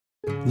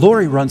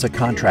Laurie runs a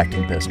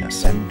contracting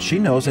business, and she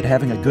knows that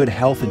having a good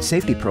health and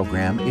safety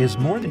program is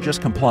more than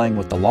just complying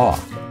with the law.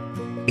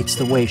 It's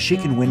the way she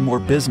can win more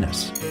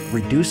business,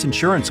 reduce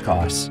insurance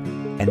costs,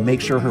 and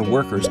make sure her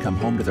workers come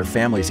home to their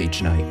families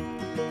each night.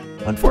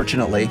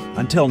 Unfortunately,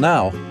 until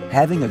now,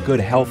 having a good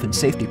health and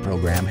safety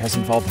program has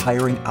involved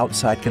hiring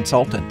outside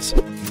consultants,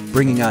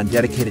 bringing on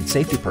dedicated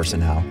safety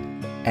personnel,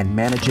 and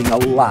managing a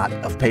lot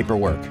of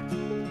paperwork.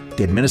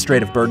 The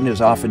administrative burden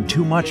is often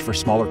too much for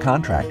smaller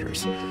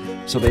contractors,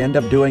 so they end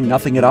up doing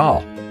nothing at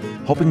all,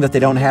 hoping that they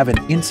don't have an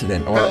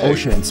incident or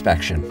OHSA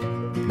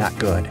inspection. Not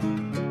good.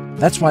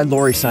 That's why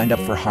Laurie signed up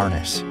for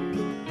Harness.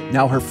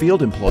 Now her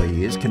field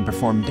employees can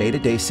perform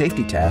day-to-day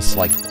safety tasks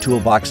like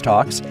toolbox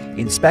talks,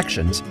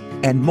 inspections,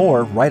 and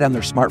more right on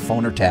their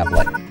smartphone or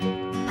tablet.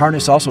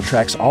 Harness also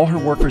tracks all her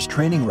workers'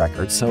 training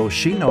records so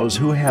she knows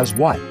who has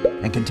what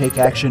and can take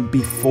action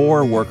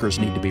before workers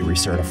need to be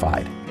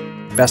recertified.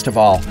 Best of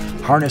all,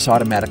 Harness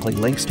automatically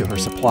links to her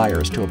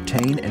suppliers to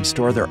obtain and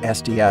store their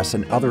SDS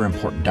and other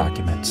important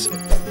documents.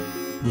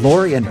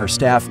 Laurie and her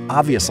staff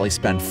obviously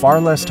spend far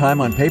less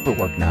time on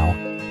paperwork now,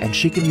 and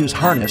she can use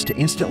Harness to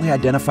instantly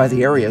identify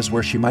the areas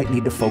where she might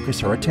need to focus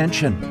her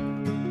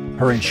attention.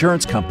 Her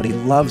insurance company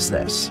loves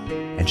this,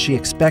 and she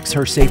expects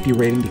her safety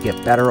rating to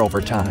get better over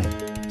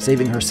time,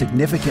 saving her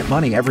significant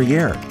money every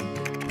year.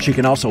 She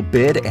can also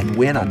bid and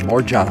win on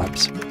more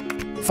jobs.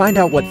 Find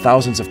out what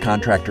thousands of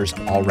contractors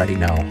already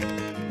know.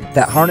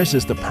 That Harness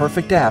is the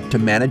perfect app to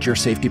manage your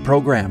safety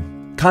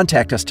program.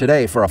 Contact us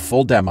today for a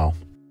full demo.